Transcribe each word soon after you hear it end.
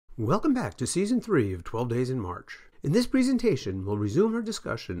Welcome back to Season 3 of 12 Days in March. In this presentation, we'll resume our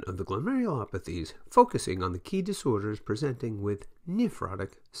discussion of the glomerulopathies, focusing on the key disorders presenting with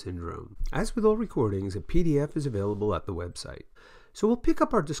nephrotic syndrome. As with all recordings, a PDF is available at the website. So we'll pick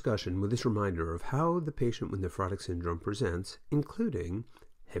up our discussion with this reminder of how the patient with nephrotic syndrome presents, including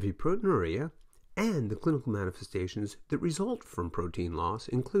heavy proteinuria and the clinical manifestations that result from protein loss,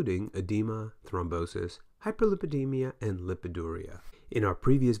 including edema, thrombosis, hyperlipidemia, and lipiduria. In our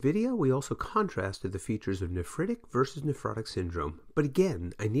previous video, we also contrasted the features of nephritic versus nephrotic syndrome, but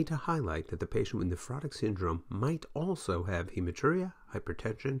again, I need to highlight that the patient with nephrotic syndrome might also have hematuria,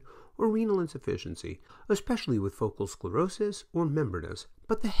 hypertension, or renal insufficiency, especially with focal sclerosis or membranous,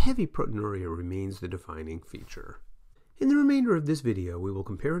 but the heavy proteinuria remains the defining feature. In the remainder of this video, we will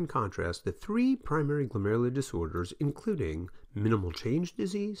compare and contrast the three primary glomerular disorders, including minimal change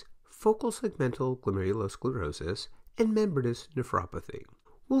disease, focal segmental glomerulosclerosis, and membranous nephropathy.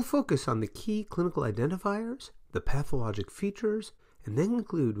 We'll focus on the key clinical identifiers, the pathologic features, and then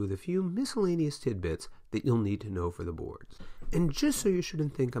conclude with a few miscellaneous tidbits that you'll need to know for the boards. And just so you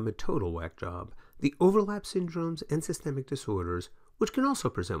shouldn't think I'm a total whack job, the overlap syndromes and systemic disorders, which can also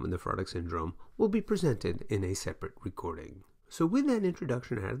present with nephrotic syndrome, will be presented in a separate recording. So with that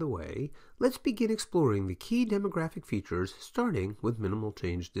introduction out of the way, let's begin exploring the key demographic features, starting with minimal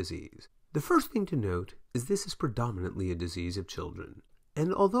change disease. The first thing to note is this is predominantly a disease of children,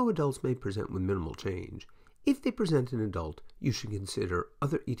 and although adults may present with minimal change, if they present an adult, you should consider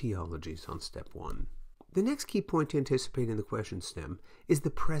other etiologies on step 1. The next key point to anticipate in the question stem is the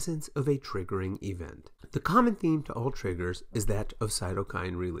presence of a triggering event. The common theme to all triggers is that of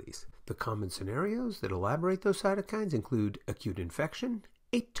cytokine release. The common scenarios that elaborate those cytokines include acute infection,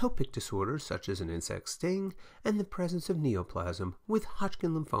 atopic disorders such as an insect sting, and the presence of neoplasm, with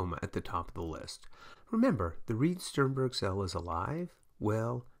Hodgkin lymphoma at the top of the list. Remember, the Reed-Sternberg cell is alive,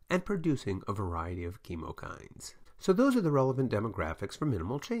 well, and producing a variety of chemokines. So those are the relevant demographics for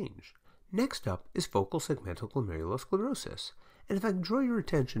minimal change. Next up is focal segmental glomerulosclerosis. And if I can draw your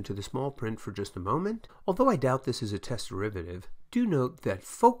attention to the small print for just a moment, although I doubt this is a test derivative, do note that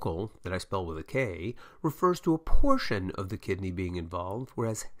focal, that I spell with a K, refers to a portion of the kidney being involved,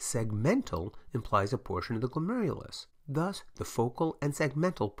 whereas segmental implies a portion of the glomerulus. Thus, the focal and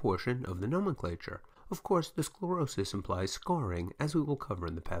segmental portion of the nomenclature. Of course, the sclerosis implies scarring, as we will cover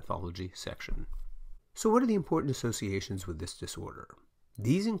in the pathology section. So what are the important associations with this disorder?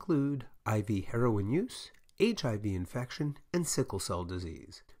 These include IV heroin use, HIV infection, and sickle cell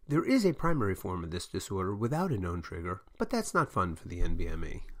disease. There is a primary form of this disorder without a known trigger, but that's not fun for the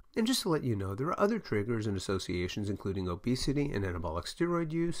NBME. And just to let you know, there are other triggers and associations including obesity and anabolic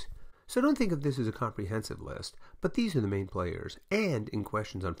steroid use. So don't think of this as a comprehensive list, but these are the main players, and in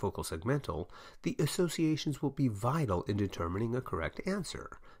questions on focal segmental, the associations will be vital in determining a correct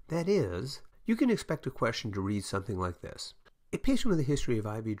answer. That is, you can expect a question to read something like this. A patient with a history of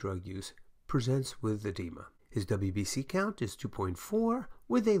IV drug use presents with edema. His WBC count is 2.4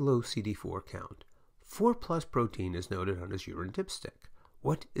 with a low CD4 count. 4+ protein is noted on his urine dipstick.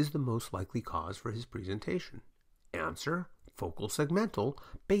 What is the most likely cause for his presentation? Answer: focal segmental,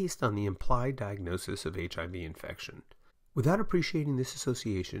 based on the implied diagnosis of HIV infection. Without appreciating this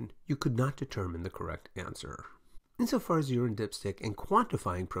association, you could not determine the correct answer. Insofar as urine dipstick and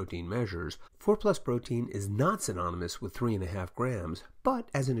quantifying protein measures, 4+ protein is not synonymous with 3.5 grams, but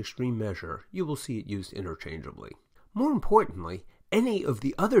as an extreme measure, you will see it used interchangeably. More importantly, any of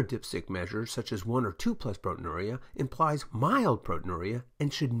the other dipstick measures, such as 1 or 2+ proteinuria, implies mild proteinuria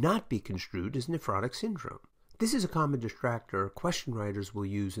and should not be construed as nephrotic syndrome. This is a common distractor question writers will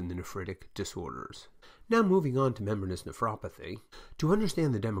use in the nephritic disorders. Now moving on to membranous nephropathy. To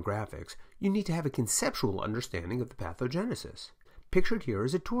understand the demographics, you need to have a conceptual understanding of the pathogenesis. Pictured here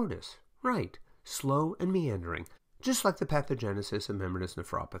is a tortoise. Right, slow and meandering, just like the pathogenesis of membranous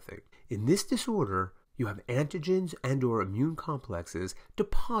nephropathy. In this disorder, you have antigens and/or immune complexes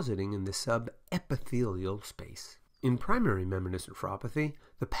depositing in the subepithelial space. In primary membranous nephropathy,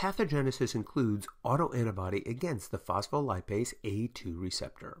 the pathogenesis includes autoantibody against the phospholipase A2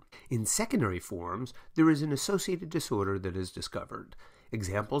 receptor. In secondary forms, there is an associated disorder that is discovered.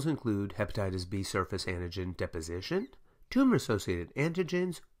 Examples include hepatitis B surface antigen deposition, tumor-associated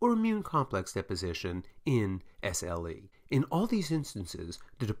antigens, or immune complex deposition in SLE. In all these instances,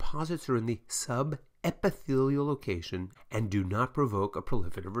 the deposits are in the subepithelial location and do not provoke a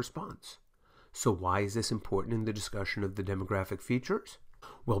proliferative response. So why is this important in the discussion of the demographic features?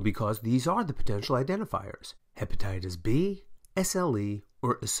 Well, because these are the potential identifiers: hepatitis B, SLE,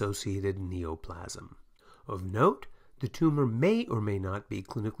 or associated neoplasm. Of note, The tumor may or may not be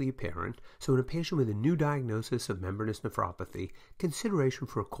clinically apparent, so in a patient with a new diagnosis of membranous nephropathy, consideration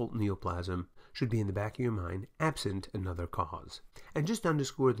for occult neoplasm should be in the back of your mind, absent another cause. And just to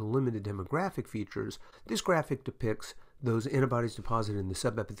underscore the limited demographic features, this graphic depicts those antibodies deposited in the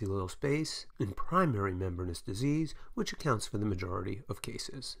subepithelial space in primary membranous disease, which accounts for the majority of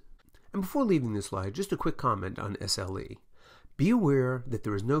cases. And before leaving this slide, just a quick comment on SLE. Be aware that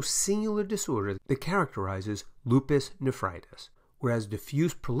there is no singular disorder that characterizes lupus nephritis. Whereas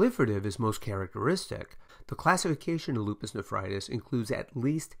diffuse proliferative is most characteristic, the classification of lupus nephritis includes at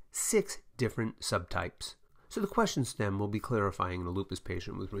least 6 different subtypes. So the question stem will be clarifying in a lupus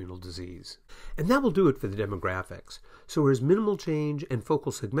patient with renal disease. And that will do it for the demographics. So whereas minimal change and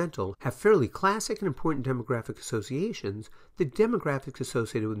focal segmental have fairly classic and important demographic associations, the demographics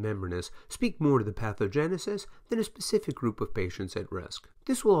associated with membranous speak more to the pathogenesis than a specific group of patients at risk.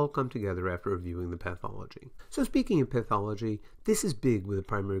 This will all come together after reviewing the pathology. So speaking of pathology, this is big with the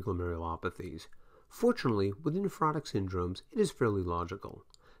primary glomerulopathies. Fortunately, with the nephrotic syndromes, it is fairly logical.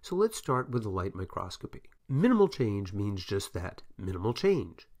 So let's start with the light microscopy. Minimal change means just that, minimal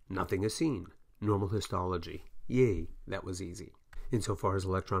change. Nothing is seen. Normal histology. Yay, that was easy. Insofar as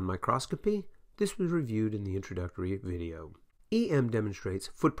electron microscopy, this was reviewed in the introductory video. EM demonstrates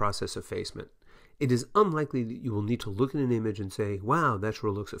foot process effacement. It is unlikely that you will need to look at an image and say, wow, that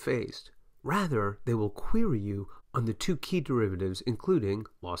sure looks effaced. Rather, they will query you on the 2 key derivatives, including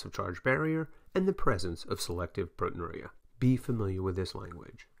loss of charge barrier and the presence of selective proteinuria. Be familiar with this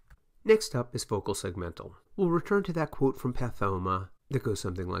language. Next up is focal segmental. We'll return to that quote from Pathoma that goes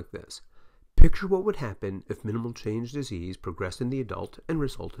something like this. Picture what would happen if minimal change disease progressed in the adult and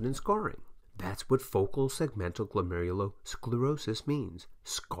resulted in scarring. That's what focal segmental glomerulosclerosis means,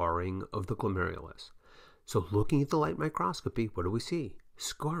 scarring of the glomerulus. So looking at the light microscopy, what do we see?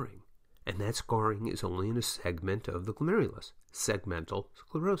 Scarring. And that scarring is only in a segment of the glomerulus, segmental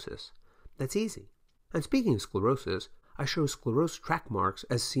sclerosis. That's easy. And speaking of sclerosis, I show sclerosed track marks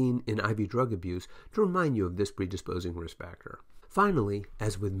as seen in IV drug abuse to remind you of this predisposing risk factor. Finally,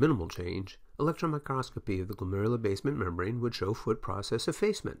 as with minimal change, electron microscopy of the glomerular basement membrane would show foot process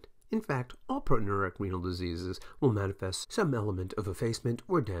effacement. In fact, all proteinuric renal diseases will manifest some element of effacement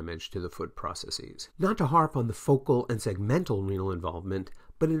or damage to the foot processes. Not to harp on the focal and segmental renal involvement,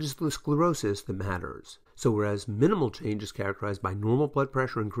 but it is the sclerosis that matters. So whereas minimal change is characterized by normal blood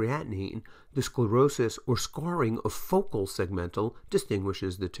pressure and creatinine, the sclerosis or scarring of focal segmental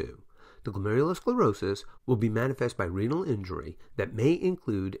distinguishes the two. The glomerulosclerosis will be manifest by renal injury that may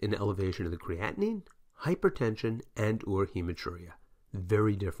include an elevation of the creatinine, hypertension, and or hematuria.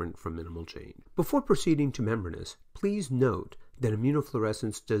 Very different from minimal change. Before proceeding to membranous, please note that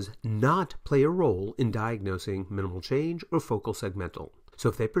immunofluorescence does not play a role in diagnosing minimal change or focal segmental. So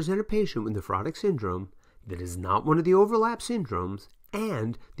if they present a patient with nephrotic syndrome that is not one of the overlap syndromes,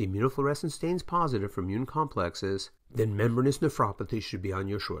 and the immunofluorescence stains positive for immune complexes, then membranous nephropathy should be on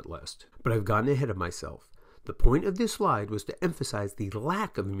your short list. But I've gotten ahead of myself. The point of this slide was to emphasize the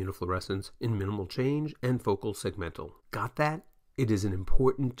lack of immunofluorescence in minimal change and focal segmental. Got that? It is an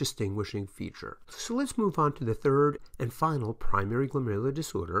important distinguishing feature. So let's move on to the third and final primary glomerular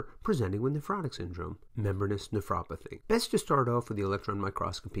disorder presenting with nephrotic syndrome, membranous nephropathy. Best to start off with the electron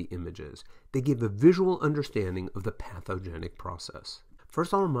microscopy images. They give a visual understanding of the pathogenic process.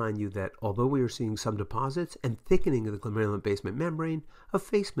 First, I'll remind you that although we are seeing some deposits and thickening of the glomerular basement membrane,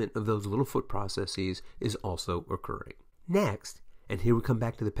 effacement of those little foot processes is also occurring. Next, and here we come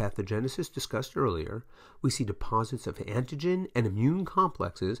back to the pathogenesis discussed earlier, we see deposits of antigen and immune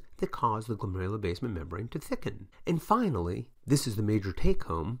complexes that cause the glomerular basement membrane to thicken. And finally, this is the major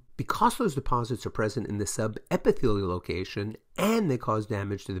take-home, because those deposits are present in the subepithelial location and they cause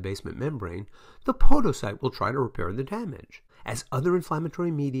damage to the basement membrane, the podocyte will try to repair the damage. As other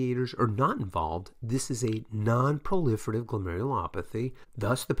inflammatory mediators are not involved, this is a non-proliferative glomerulopathy,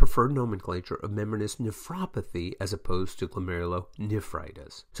 thus the preferred nomenclature of membranous nephropathy as opposed to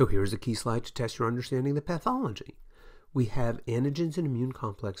glomerulonephritis. So here's a key slide to test your understanding of the pathology. We have antigens and immune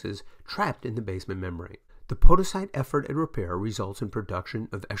complexes trapped in the basement membrane. The podocyte effort at repair results in production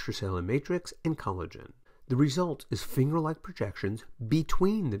of extracellular matrix and collagen. The result is finger-like projections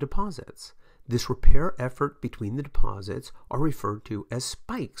between the deposits. This repair effort between the deposits are referred to as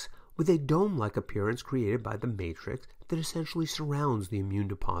spikes, with a dome-like appearance created by the matrix that essentially surrounds the immune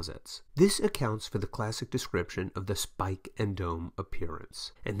deposits. This accounts for the classic description of the spike and dome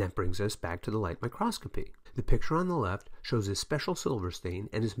appearance. And that brings us back to the light microscopy. The picture on the left shows a special silver stain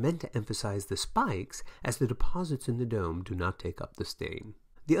and is meant to emphasize the spikes as the deposits in the dome do not take up the stain.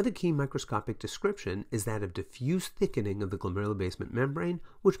 The other key microscopic description is that of diffuse thickening of the glomerular basement membrane,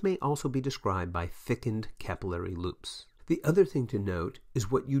 which may also be described by thickened capillary loops. The other thing to note is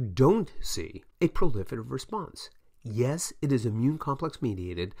what you don't see, a proliferative response. Yes, it is immune complex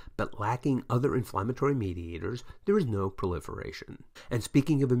mediated, but lacking other inflammatory mediators, there is no proliferation. And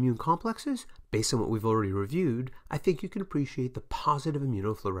speaking of immune complexes, based on what we've already reviewed, I think you can appreciate the positive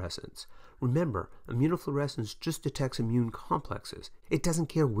immunofluorescence. Remember, immunofluorescence just detects immune complexes. It doesn't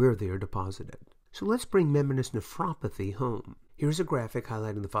care where they are deposited. So let's bring membranous nephropathy home. Here's a graphic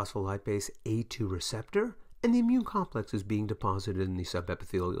highlighting the phospholipase A2 receptor and the immune complexes being deposited in the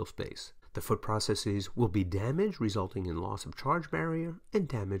subepithelial space. The foot processes will be damaged, resulting in loss of charge barrier and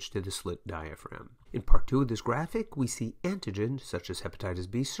damage to the slit diaphragm. In part 2 of this graphic, we see antigen, such as hepatitis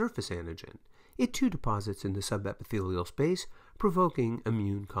B surface antigen. It too deposits in the subepithelial space, provoking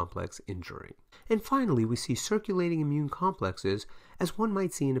immune complex injury. And finally, we see circulating immune complexes, as one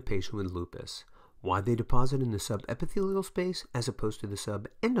might see in a patient with lupus. Why they deposit in the subepithelial space as opposed to the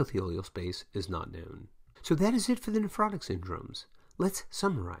subendothelial space is not known. So that is it for the nephrotic syndromes. Let's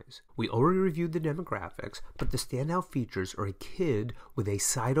summarize. We already reviewed the demographics, but the standout features are a kid with a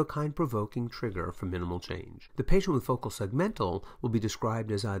cytokine-provoking trigger for minimal change. The patient with focal segmental will be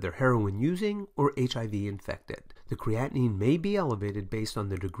described as either heroin-using or HIV-infected. The creatinine may be elevated based on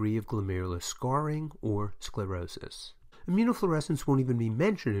the degree of glomerular scarring or sclerosis. Immunofluorescence won't even be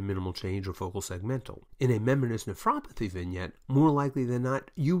mentioned in minimal change or focal segmental. In a membranous nephropathy vignette, more likely than not,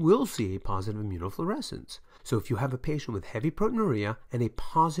 you will see a positive immunofluorescence. So if you have a patient with heavy proteinuria and a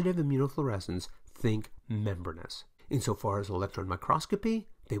positive immunofluorescence, think membranous. Insofar as electron microscopy,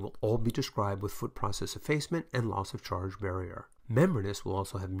 they will all be described with foot process effacement and loss of charge barrier. Membranous will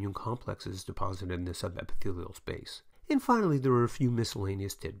also have immune complexes deposited in the subepithelial space. And finally, there are a few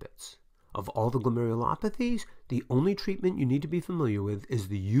miscellaneous tidbits. Of all the glomerulopathies, the only treatment you need to be familiar with is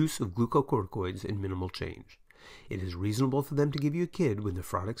the use of glucocorticoids in minimal change. It is reasonable for them to give you a kid with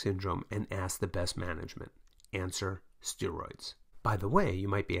nephrotic syndrome and ask the best management. Answer: steroids. By the way, you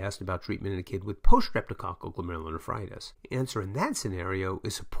might be asked about treatment in a kid with post-streptococcal glomerulonephritis. The answer in that scenario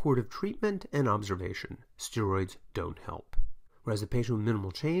is supportive treatment and observation. Steroids don't help. Whereas the patient with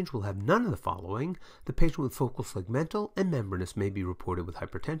minimal change will have none of the following. The patient with focal segmental and membranous may be reported with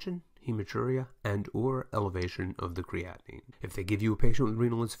hypertension, hematuria, and/or elevation of the creatinine. If they give you a patient with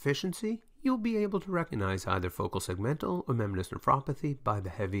renal insufficiency, you'll be able to recognize either focal segmental or membranous nephropathy by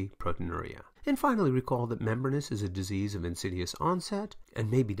the heavy proteinuria. And finally, recall that membranous is a disease of insidious onset and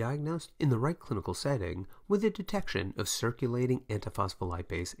may be diagnosed in the right clinical setting with the detection of circulating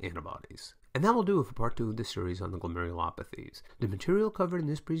antiphospholipase antibodies. And that will do it for part 2 of the series on the glomerulopathies. The material covered in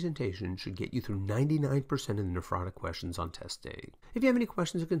this presentation should get you through 99% of the nephrotic questions on test day. If you have any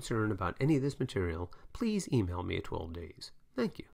questions or concern about any of this material, please email me at 12 days. Thank you.